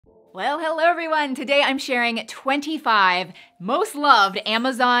Well, hello everyone. Today I'm sharing 25 most loved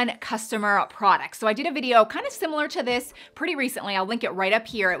Amazon customer products. So I did a video kind of similar to this pretty recently. I'll link it right up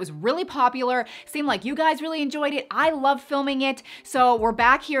here. It was really popular. Seemed like you guys really enjoyed it. I loved filming it. So we're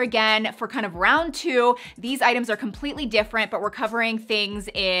back here again for kind of round two. These items are completely different, but we're covering things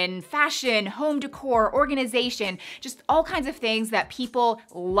in fashion, home decor, organization, just all kinds of things that people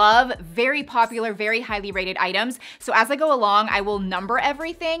love. Very popular, very highly rated items. So as I go along, I will number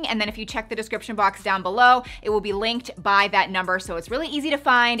everything, and then if you check the description box down below, it will be linked by that number, so it's really easy to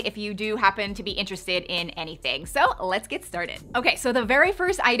find if you do happen to be interested in anything. So let's get started. Okay, so the very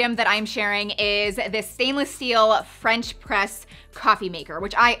first item that I'm sharing is this stainless steel French press coffee maker,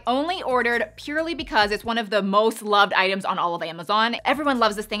 which I only ordered purely because it's one of the most loved items on all of Amazon. Everyone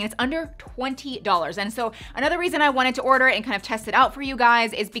loves this thing and it's under $20. And so another reason I wanted to order it and kind of test it out for you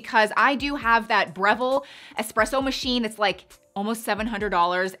guys is because I do have that Breville espresso machine that's like almost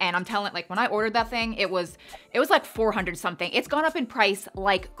 $700, and I'm telling, like, when I ordered that thing, it was like 400 something. It's gone up in price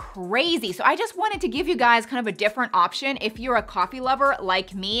like crazy. So I just wanted to give you guys kind of a different option if you're a coffee lover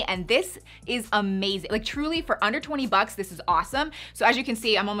like me, and this is amazing. Like, truly, for under 20 bucks, this is awesome. So as you can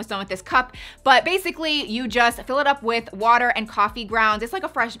see, I'm almost done with this cup, but basically you just fill it up with water and coffee grounds. It's like a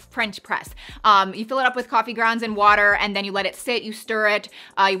fresh French press. You fill it up with coffee grounds and water, and then you let it sit, you stir it,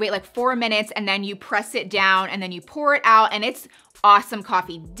 you wait like 4 minutes, and then you press it down, and then you pour it out, and it's awesome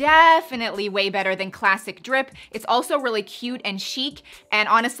coffee. Definitely way better than classic drip. It's also really cute and chic. And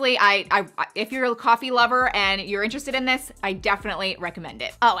honestly, if you're a coffee lover and you're interested in this, I definitely recommend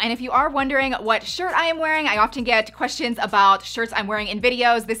it. Oh, and if you are wondering what shirt I am wearing, I often get questions about shirts I'm wearing in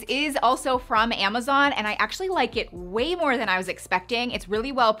videos. This is also from Amazon, and I actually like it way more than I was expecting. It's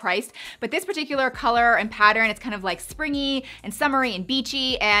really well priced, but this particular color and pattern, it's kind of like springy and summery and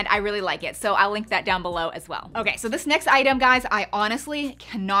beachy, and I really like it. So I'll link that down below as well. Okay, so this next item, guys, I honestly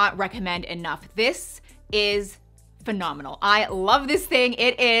cannot recommend enough. This is phenomenal. I love this thing.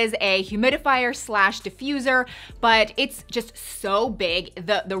 It is a humidifier slash diffuser, but it's just so big.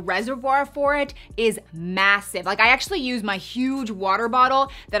 The reservoir for it is massive. Like, I actually use my huge water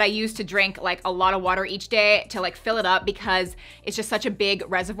bottle that I use to drink like a lot of water each day to like fill it up, because it's just such a big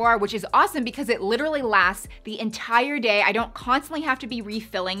reservoir, which is awesome because it literally lasts the entire day. I don't constantly have to be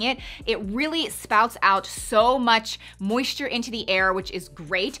refilling it. It really spouts out so much moisture into the air, which is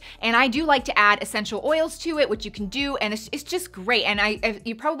great. And I do like to add essential oils to it, which you can do, and it's just great. And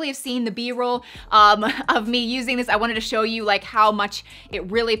you probably have seen the B-roll of me using this. I wanted to show you like how much it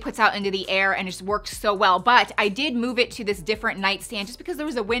really puts out into the air, and it just works so well. But I did move it to this different nightstand just because there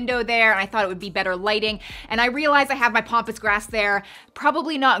was a window there and I thought it would be better lighting. And I realized I have my pampas grass there.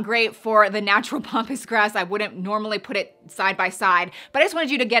 Probably not great for the natural pampas grass. I wouldn't normally put it side by side, but I just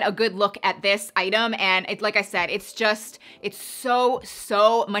wanted you to get a good look at this item. And like I said, it's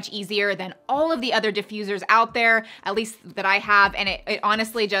so much easier than all of the other diffusers out there, at least that I have. And it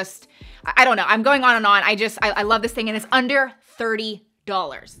honestly just, I don't know, I'm going on and on. I love this thing, and it's under $30.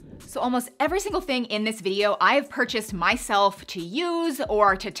 So almost every single thing in this video I have purchased myself to use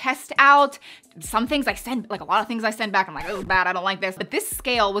or to test out. Some things I send, like a lot of things I send back, I'm like, oh, bad, I don't like this. But this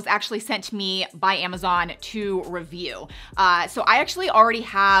scale was actually sent to me by Amazon to review. So I actually already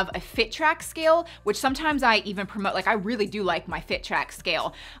have a FitTrack scale, which sometimes I even promote. Like, I really do like my FitTrack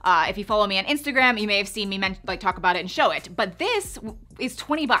scale. If you follow me on Instagram, you may have seen me talk about it and show it. But this is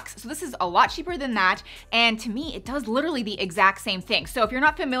 20 bucks. So this is a lot cheaper than that. And to me, it does literally the exact same thing. So if you're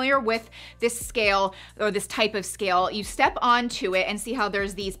not familiar with this scale or this type of scale, you step onto it and see how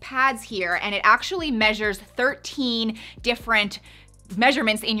there's these pads here, and it actually measures 13 different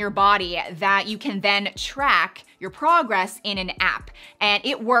measurements in your body that you can then track your progress in an app. And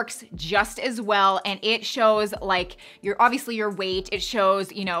it works just as well, and it shows like obviously your weight. It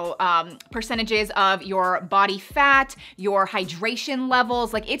shows, you know, percentages of your body fat, your hydration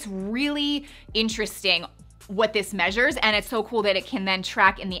levels. Like, it's really interesting what this measures, and it's so cool that it can then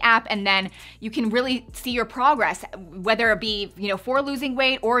track in the app, and then you can really see your progress, whether it be, you know, for losing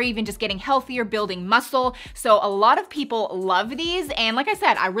weight or even just getting healthier, building muscle. So a lot of people love these, and like I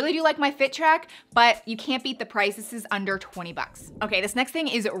said, I really do like my FitTrack, but you can't beat the price. This is under 20 bucks. Okay, this next thing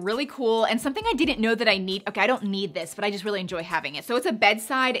is really cool and something I didn't know that I need. Okay, I don't need this, but I just really enjoy having it. So it's a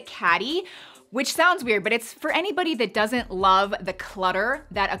bedside caddy, which sounds weird, but it's for anybody that doesn't love the clutter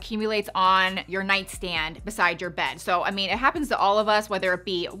that accumulates on your nightstand beside your bed. So, I mean, it happens to all of us, whether it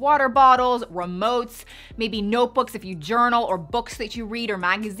be water bottles, remotes, maybe notebooks if you journal, or books that you read, or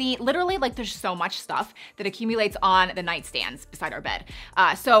magazine. Literally, like, there's so much stuff that accumulates on the nightstands beside our bed.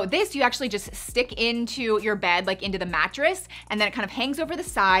 So this, you actually just stick into your bed, like into the mattress, and then it kind of hangs over the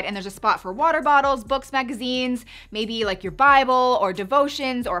side, and there's a spot for water bottles, books, magazines, maybe like your Bible or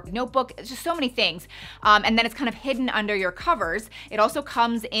devotions or a notebook. It's just so many things. And then it's kind of hidden under your covers. It also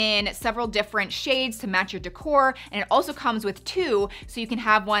comes in several different shades to match your decor, and it also comes with two, so you can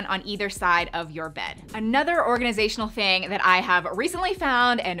have one on either side of your bed. Another organizational thing that I have recently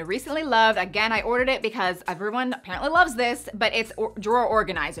found and recently loved, again, I ordered it because everyone apparently loves this, but it's drawer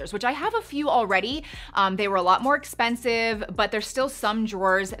organizers, which I have a few already. They were a lot more expensive, but there's still some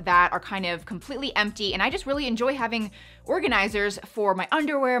drawers that are kind of completely empty, and I just really enjoy having organizers for my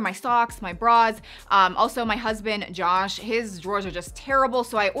underwear, my socks, my bras. Also, my husband, Josh, his drawers are just terrible,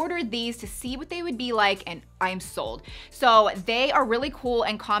 so I ordered these to see what they would be like, and I am sold. So they are really cool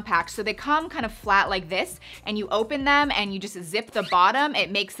and compact. So they come kind of flat like this, and you open them and you just zip the bottom.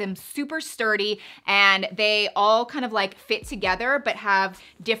 It makes them super sturdy, and they all kind of like fit together but have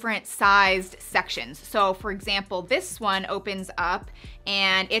different sized sections. So for example, this one opens up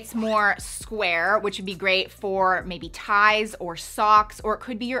and it's more square, which would be great for maybe ties or socks, or it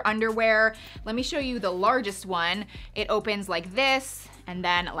could be your underwear. Let me show you the largest one. It opens like this, and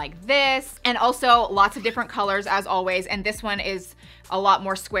then like this, and also lots of different colors as always, and this one is a lot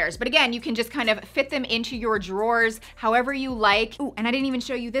more squares. But again, you can just kind of fit them into your drawers however you like. Ooh, and I didn't even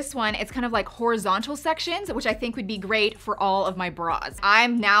show you this one. It's kind of like horizontal sections, which I think would be great for all of my bras.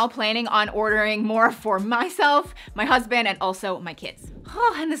 I'm now planning on ordering more for myself, my husband, and also my kids.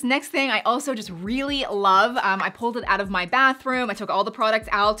 Oh, and this next thing I also just really love. I pulled it out of my bathroom. I took all the products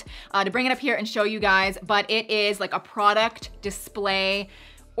out to bring it up here and show you guys, but it is like a product display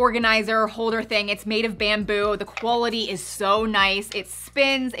organizer holder thing. It's made of bamboo. The quality is so nice. It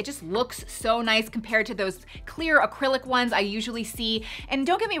spins. It just looks so nice compared to those clear acrylic ones I usually see. And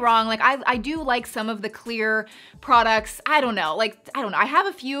don't get me wrong, like I do like some of the clear products. I don't know. I have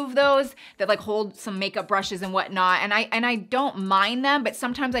a few of those that like hold some makeup brushes and whatnot, and I don't mind them, but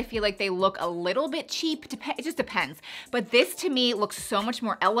sometimes I feel like they look a little bit cheap. It just depends. But this to me looks so much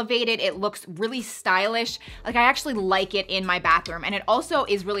more elevated. It looks really stylish. Like I actually like it in my bathroom, and it also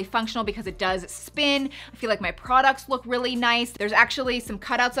is really functional because it does spin. I feel like my products look really nice. There's actually some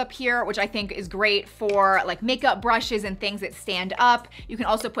cutouts up here, which I think is great for like makeup brushes and things that stand up. You can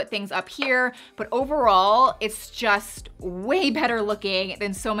also put things up here, but overall, it's just way better looking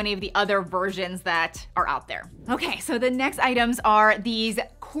than so many of the other versions that are out there. Okay, so the next items are these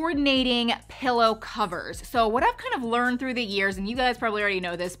coordinating pillow covers. So what I've kind of learned through the years, and you guys probably already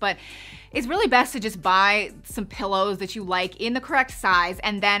know this, but it's really best to just buy some pillows that you like in the correct size,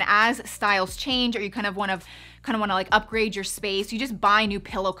 and then as styles change, or you kind of want to like upgrade your space, you just buy new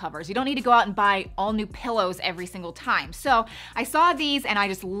pillow covers. You don't need to go out and buy all new pillows every single time. So I saw these and I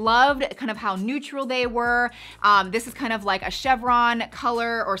just loved kind of how neutral they were. This is kind of like a chevron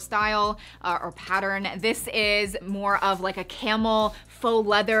color or style or pattern. This is more of like a camel faux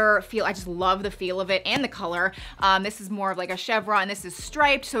leather feel. I just love the feel of it and the color. This is more of like a chevron. This is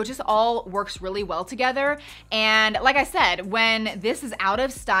striped, so it just all works really well together. And like I said, when this is out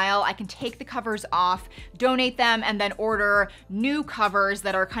of style, I can take the covers off, donate them, and then order new covers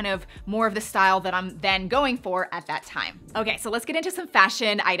that are kind of more of the style that I'm then going for at that time. Okay, so let's get into some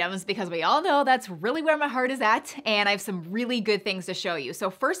fashion items because we all know that's really where my heart is at, and I have some really good things to show you.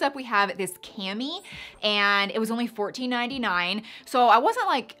 So first up, we have this cami, and it was only $14.99. So I wasn't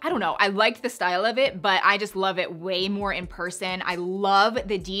like, I don't know, I liked the style of it, but I just love it way more in person. I love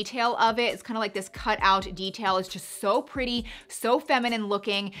the detail of it. It's kind of like this cut out detail. It's just so pretty, so feminine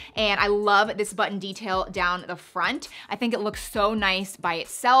looking, and I love this button detail down the front. I think it looks so nice by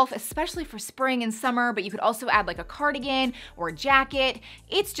itself, especially for spring and summer, but you could also add like a cardigan or a jacket.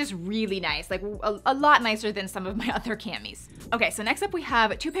 It's just really nice, like a lot nicer than some of my other camis. Okay, so next up we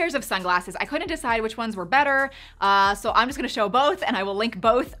have two pairs of sunglasses. I couldn't decide which ones were better, so I'm just gonna show both, and I will link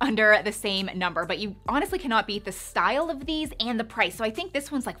both under the same number, but you honestly cannot beat the style of these and the price. So I think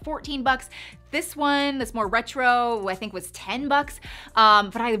this one's like 14 bucks. This one, that's more retro, I think was 10 bucks,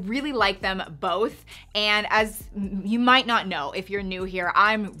 but I really like them both. And as you might not know if you're new here,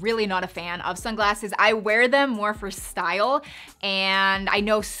 I'm really not a fan of sunglasses. I wear them more for style, and I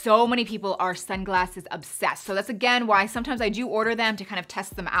know so many people are sunglasses obsessed. So that's again why sometimes I do order them to kind of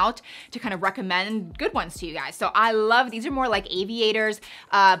test them out, to kind of recommend good ones to you guys. So I love, these are more like aviators,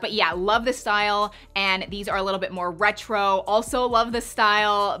 but yeah, love the style, and these are a little bit more retro. Also love the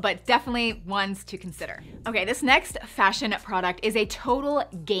style, but definitely ones to consider. Okay, this next fashion product is a total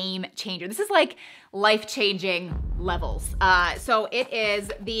game changer. This is like life-changing levels. So it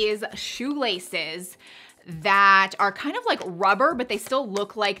is these shoelaces that are kind of like rubber, but they still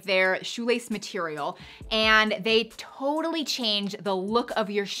look like they're shoelace material. And they totally change the look of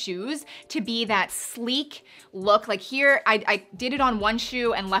your shoes to be that sleek look. Like here, I did it on one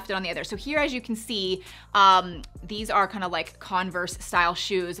shoe and left it on the other. So here, as you can see, these are kind of like Converse style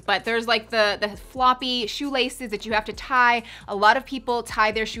shoes, but there's like the floppy shoelaces that you have to tie. A lot of people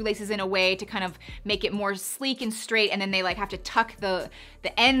tie their shoelaces in a way to kind of make it more sleek and straight, and then they like have to tuck the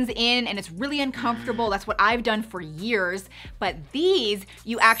ends in, and it's really uncomfortable. That's what I've done for years. But these,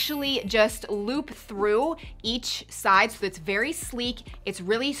 you actually just loop through each side, so it's very sleek. It's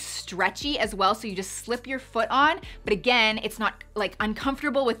really stretchy as well, so you just slip your foot on, but again, it's not like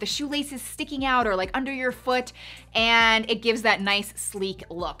uncomfortable with the shoelaces sticking out or like under your foot, and it gives that nice sleek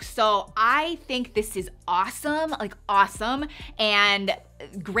look. So I think this is awesome, like awesome, and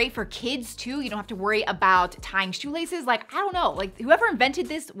great for kids too. You don't have to worry about tying shoelaces. Like, I don't know, like whoever invented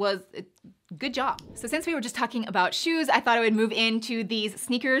this was good job. So since we were just talking about shoes, I thought I would move into these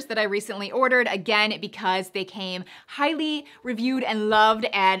sneakers that I recently ordered, again, because they came highly reviewed and loved,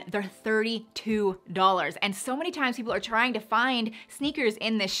 and they're $32. And so many times people are trying to find sneakers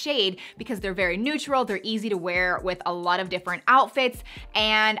in this shade because they're very neutral, they're easy to wear with a lot of different outfits,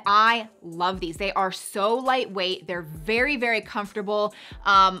 and I love these. They are so lightweight, they're very, very comfortable.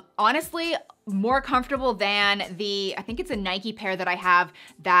 Honestly, more comfortable than I think it's a Nike pair that I have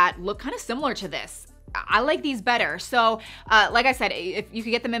that look kind of similar to this. I like these better. So like I said, if you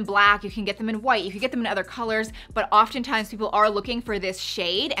can get them in black, you can get them in white, you can get them in other colors, but oftentimes people are looking for this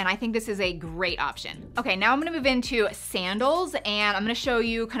shade, and I think this is a great option. Okay, now I'm gonna move into sandals, and I'm gonna show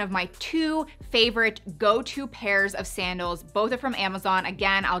you kind of my two favorite go-to pairs of sandals. Both are from Amazon.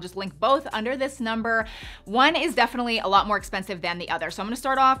 Again, I'll just link both under this number. One is definitely a lot more expensive than the other. So I'm gonna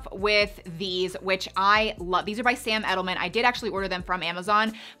start off with these, which I love. These are by Sam Edelman. I did actually order them from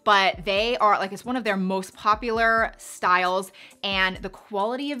Amazon, but they are like, it's one of their most popular styles, and the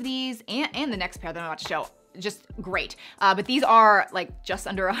quality of these and the next pair that I'm about to show, just great. But these are like just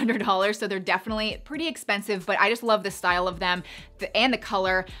under $100, so they're definitely pretty expensive, but I just love the style of them and the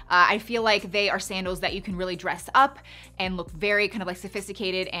color. I feel like they are sandals that you can really dress up and look very kind of like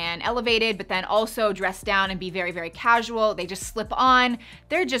sophisticated and elevated, but then also dress down and be very, very casual. They just slip on.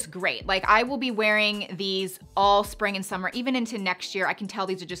 They're just great. Like, I will be wearing these all spring and summer, even into next year. I can tell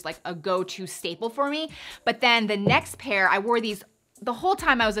these are just like a go-to staple for me. But then the next pair, I wore these the whole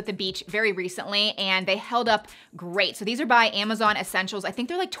time I was at the beach very recently, and they held up great. So these are by Amazon Essentials. I think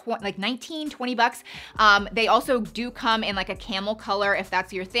they're like 19, 20 bucks. They also do come in like a camel color if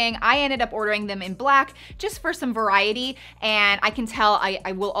that's your thing. I ended up ordering them in black just for some variety, and I can tell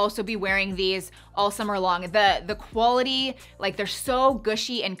I will also be wearing these all summer long. The quality, like, they're so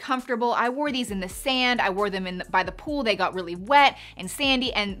gushy and comfortable. I wore these in the sand. I wore them by the pool. They got really wet and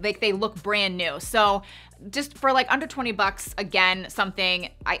sandy, and like they look brand new. So just for like under 20 bucks, again, something,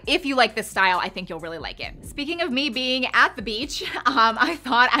 if you like this style, I think you'll really like it. Speaking of me being at the beach, I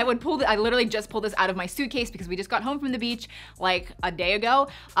thought I would I literally just pulled this out of my suitcase because we just got home from the beach like a day ago.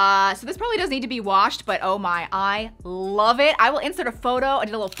 So this probably does need to be washed, but oh my, I love it. I will insert a photo. I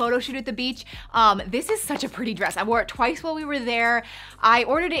did a little photo shoot at the beach. This is such a pretty dress. I wore it twice while we were there. I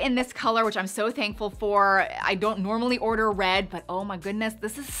ordered it in this color, which I'm so thankful for. I don't normally order red, but oh my goodness,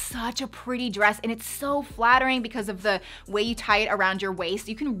 this is such a pretty dress, and it's so flattering because of the way you tie it around your waist.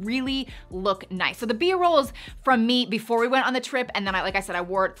 You can really look nice. So the B-roll is from me before we went on the trip, and then like I said, I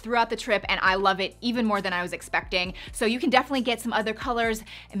wore it throughout the trip, and I love it even more than I was expecting. So you can definitely get some other colors,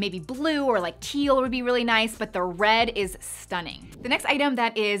 and maybe blue or like teal would be really nice, but the red is stunning. The next item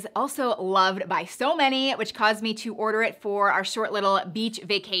that is also loved by so many, which caused me to order it for our short little beach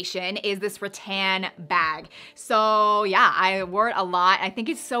vacation, is this rattan bag. So yeah, I wore it a lot. I think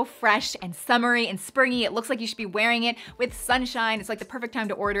it's so fresh and summery and springy shiny. It looks like you should be wearing it with sunshine. It's like the perfect time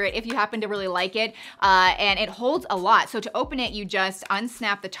to order it if you happen to really like it. And it holds a lot. So to open it, you just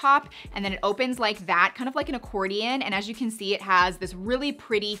unsnap the top and then it opens like that, kind of like an accordion. And as you can see, it has this really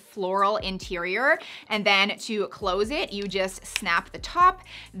pretty floral interior. And then to close it, you just snap the top.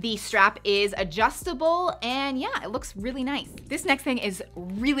 The strap is adjustable and yeah, it looks really nice. This next thing is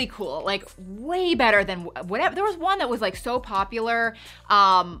really cool, like way better than whatever. There was one that was like so popular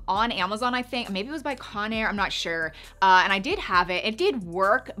on Amazon, I think. Maybe it was by Conair, I'm not sure. And I did have it. It did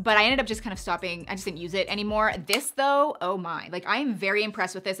work, but I ended up just kind of stopping. I just didn't use it anymore. This though, oh my, like I am very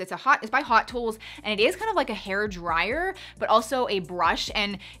impressed with this. It's by Hot Tools and it is kind of like a hair dryer, but also a brush,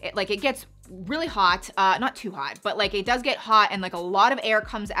 and it gets really hot, not too hot, but like it does get hot and like a lot of air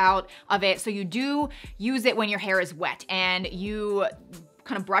comes out of it. So you do use it when your hair is wet and you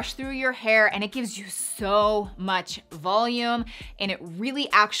kind of brush through your hair and it gives you so much volume and it really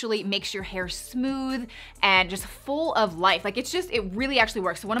actually makes your hair smooth and just full of life. Like it really actually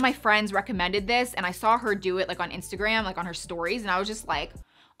works. So one of my friends recommended this and I saw her do it like on Instagram, like on her stories, and I was just like,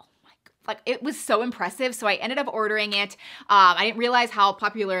 like it was so impressive. So I ended up ordering it. I didn't realize how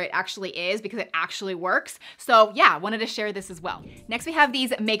popular it actually is because it actually works. So yeah, wanted to share this as well. Next we have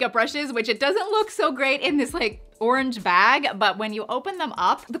these makeup brushes, which it doesn't look so great in this like orange bag, but when you open them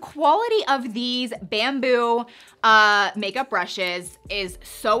up, the quality of these bamboo makeup brushes is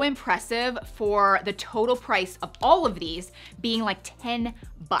so impressive for the total price of all of these being like 10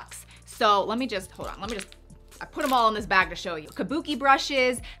 bucks. So let me just, hold on, I put them all in this bag to show you. Kabuki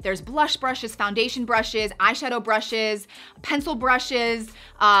brushes, there's blush brushes, foundation brushes, eyeshadow brushes, pencil brushes,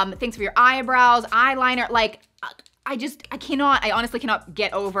 things for your eyebrows, eyeliner, like I honestly cannot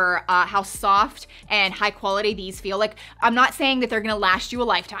get over how soft and high quality these feel. Like, I'm not saying that they're gonna last you a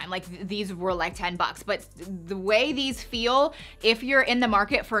lifetime, like these were like 10 bucks, but the way these feel, if you're in the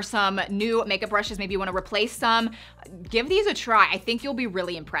market for some new makeup brushes, maybe you wanna replace some, give these a try. I think you'll be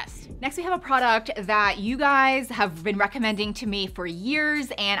really impressed. Next, we have a product that you guys have been recommending to me for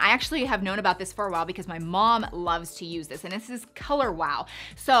years, and I actually have known about this for a while because my mom loves to use this, and this is Color Wow.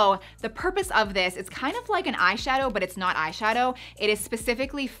 So the purpose of this, it's kind of like an eyeshadow, but it's not eyeshadow. It is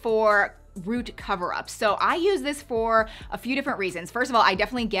specifically for root cover-up. So I use this for a few different reasons. First of all, I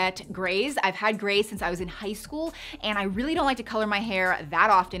definitely get grays. I've had grays since I was in high school, and I really don't like to color my hair that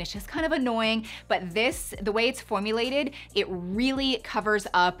often. It's just kind of annoying, but this, the way it's formulated, it really covers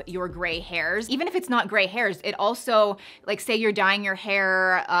up your gray hairs. Even if it's not gray hairs, it also, like say you're dyeing your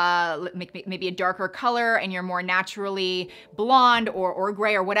hair maybe a darker color and you're more naturally blonde or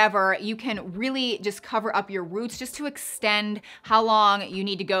gray or whatever, you can really just cover up your roots just to extend how long you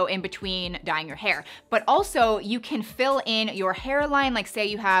need to go in between dyeing your hair. But also you can fill in your hairline, like say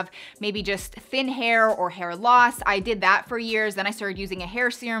you have maybe just thin hair or hair loss. I did that for years. Then I started using a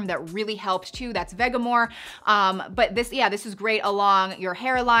hair serum that really helped too. That's Vegamore. But this is great along your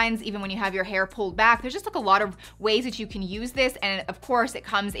hairlines, even when you have your hair pulled back. There's just like a lot of ways that you can use this. And of course it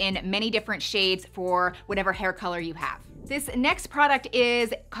comes in many different shades for whatever hair color you have. This next product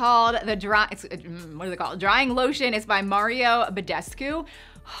is called Drying Lotion. It's by Mario Badescu.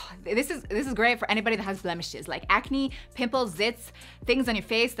 This is great for anybody that has blemishes like acne, pimples, zits, things on your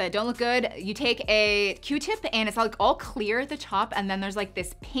face that don't look good. You take a Q-tip and it's like all clear at the top, and then there's like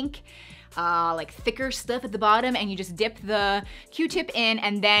this pink like thicker stuff at the bottom, and you just dip the Q-tip in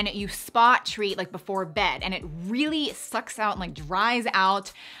and then you spot treat like before bed, and it really sucks out and like dries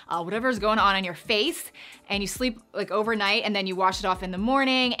out whatever's going on in your face, and you sleep like overnight and then you wash it off in the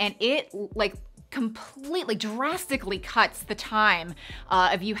morning, and it like completely drastically cuts the time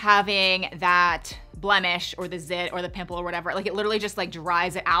of you having that blemish or the zit or the pimple or whatever. Like it literally just like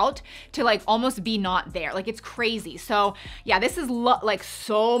dries it out to like almost be not there. Like it's crazy. So yeah, this is like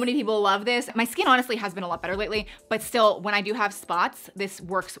so many people love this. My skin honestly has been a lot better lately, but still when I do have spots, this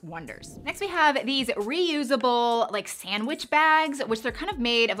works wonders. Next we have these reusable like sandwich bags, which they're kind of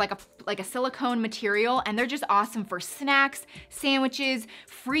made of like a silicone material, and they're just awesome for snacks, sandwiches,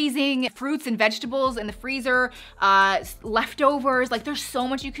 freezing fruits and vegetables in the freezer, leftovers. Like there's so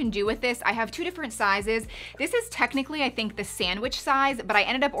much you can do with this. I have two different sizes. This is technically, I think, the sandwich size, but I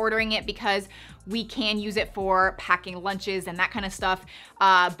ended up ordering it because we can use it for packing lunches and that kind of stuff.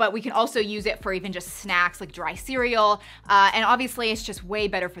 But we can also use it for even just snacks like dry cereal. And obviously it's just way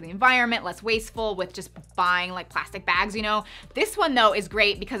better for the environment, less wasteful with just buying like plastic bags, you know. This one though is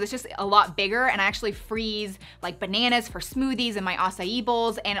great because it's just a lot bigger, and I actually freeze like bananas for smoothies in my acai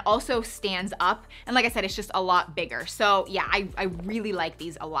bowls, and it also stands up. And like I said, it's just a lot bigger. So yeah, I really like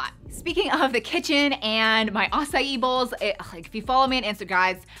these a lot. Speaking of the kitchen in, and my acai bowls, like if you follow me on Insta,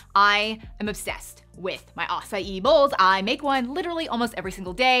 guys, I am obsessed with my acai bowls. I make one literally almost every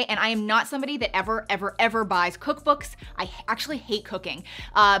single day, and I am not somebody that ever buys cookbooks. I actually hate cooking,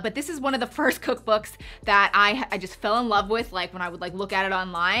 but this is one of the first cookbooks that I just fell in love with, like when I would like look at it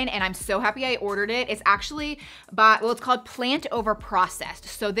online, and I'm so happy I ordered it. It's actually by, well, it's called Plant Over Processed.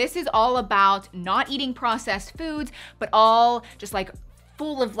 So this is all about not eating processed foods, but all just like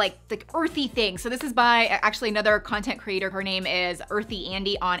full of like earthy things. So this is by actually another content creator. Her name is Earthy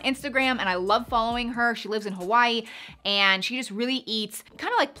Andy on Instagram, and I love following her. She lives in Hawaii, and she just really eats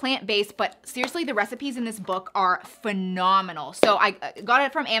kind of like plant-based, but seriously, the recipes in this book are phenomenal. So I got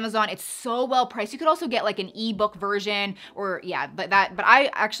it from Amazon. It's so well priced. You could also get like an ebook version, or yeah, but I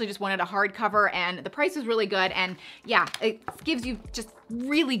actually just wanted a hardcover, and the price is really good, and yeah, it gives you just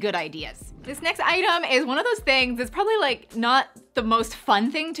really good ideas. This next item is one of those things that's probably like not the most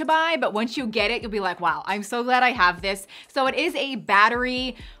fun thing to buy, but once you get it, you'll be like, wow, I'm so glad I have this. So it is a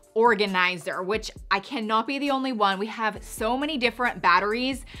battery organizer, which I cannot be the only one. We have so many different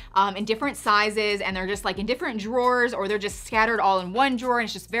batteries in different sizes, and they're just like in different drawers, or they're just scattered all in one drawer, and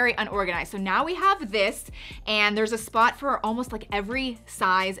it's just very unorganized. So now we have this, and there's a spot for almost like every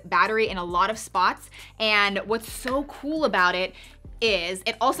size battery in a lot of spots. And what's so cool about it is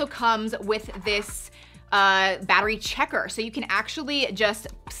it also comes with this battery checker. So you can actually just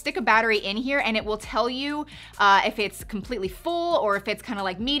stick a battery in here, and it will tell you if it's completely full, or if it's kind of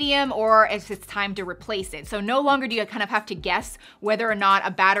like medium, or if it's time to replace it. So no longer do you kind of have to guess whether or not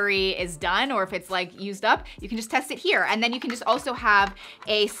a battery is done, or if it's like used up. You can just test it here. And then you can just also have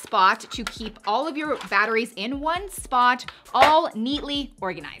a spot to keep all of your batteries in one spot, all neatly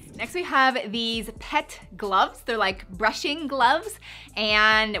organized. Next we have these pet gloves. They're like brushing gloves,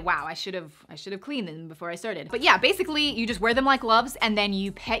 and wow, I should have cleaned them before I started. But yeah, basically you just wear them like gloves, and then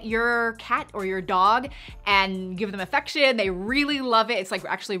you pet your cat or your dog and give them affection. They really love it. It's like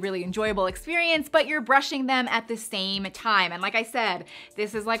actually really enjoyable experience, but you're brushing them at the same time. And like I said,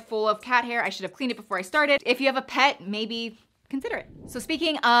 this is like full of cat hair. I should have cleaned it before I started. If you have a pet, maybe consider it. So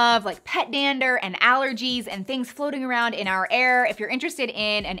speaking of like pet dander and allergies and things floating around in our air, if you're interested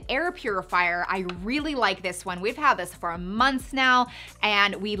in an air purifier, I really like this one. We've had this for months now,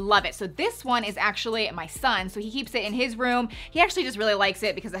 and we love it. So this one is actually my son, so he keeps it in his room. He actually just really likes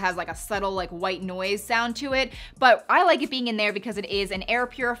it because it has like a subtle like white noise sound to it, but I like it being in there because it is an air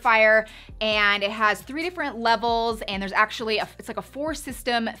purifier, and it has 3 different levels, and there's actually it's like a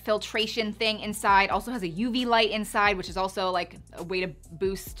 4-system filtration thing inside. Also has a UV light inside, which is also like a way to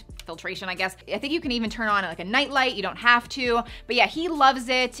boost filtration, I guess. I think you can even turn on like a night light. You don't have to, but yeah, he loves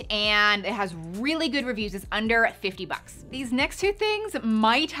it, and it has really good reviews. It's under 50 bucks. These next 2 things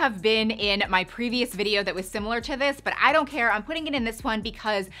might have been in my previous video that was similar to this, but I don't care. I'm putting it in this one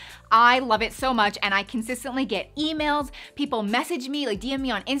because I love it so much, and I consistently get emails. People message me, like DM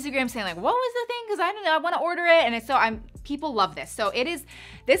me on Instagram saying like, what was the thing? Because I don't know, I want to order it. And people love this. So it is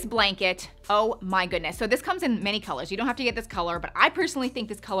this blanket. Oh my goodness. So this comes in many colors. You don't have to get this color, but I personally think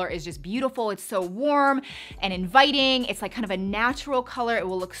this color is just beautiful. It's so warm and inviting. It's like kind of a natural color. It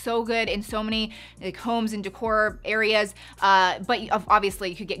will look so good in so many like homes and decor areas. But obviously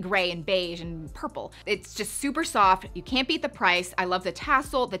you could get gray and beige and purple. It's just super soft. You can't beat the price. I love the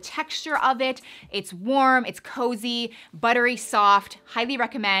tassel, the texture of it. It's warm, it's cozy, buttery soft. Highly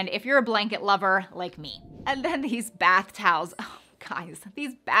recommend if you're a blanket lover like me. And then these bath towels. Oh, guys,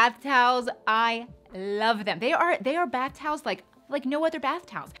 these bath towels, I love them. They are bath towels like no other bath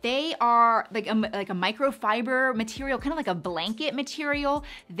towels. They are like a microfiber material, kind of like a blanket material.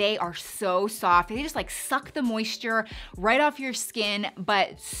 They are so soft. They just like suck the moisture right off your skin,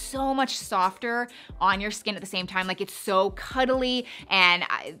 but so much softer on your skin at the same time. Like it's so cuddly, and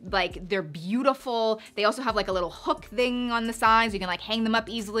like they're beautiful. They also have like a little hook thing on the sides. You can like hang them up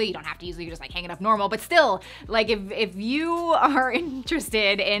easily. You don't have to easily, you just like hang it up normal, but still, like if you are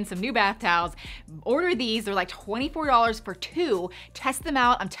interested in some new bath towels, order these. They're like $24 for 2. Test them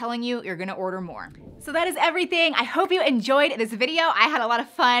out. I'm telling you, you're gonna order more. So that is everything. I hope you enjoyed this video. I had a lot of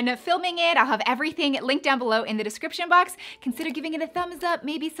fun filming it. I'll have everything linked down below in the description box. Consider giving it a thumbs up,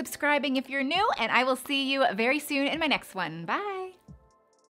 maybe subscribing if you're new, and I will see you very soon in my next one. Bye.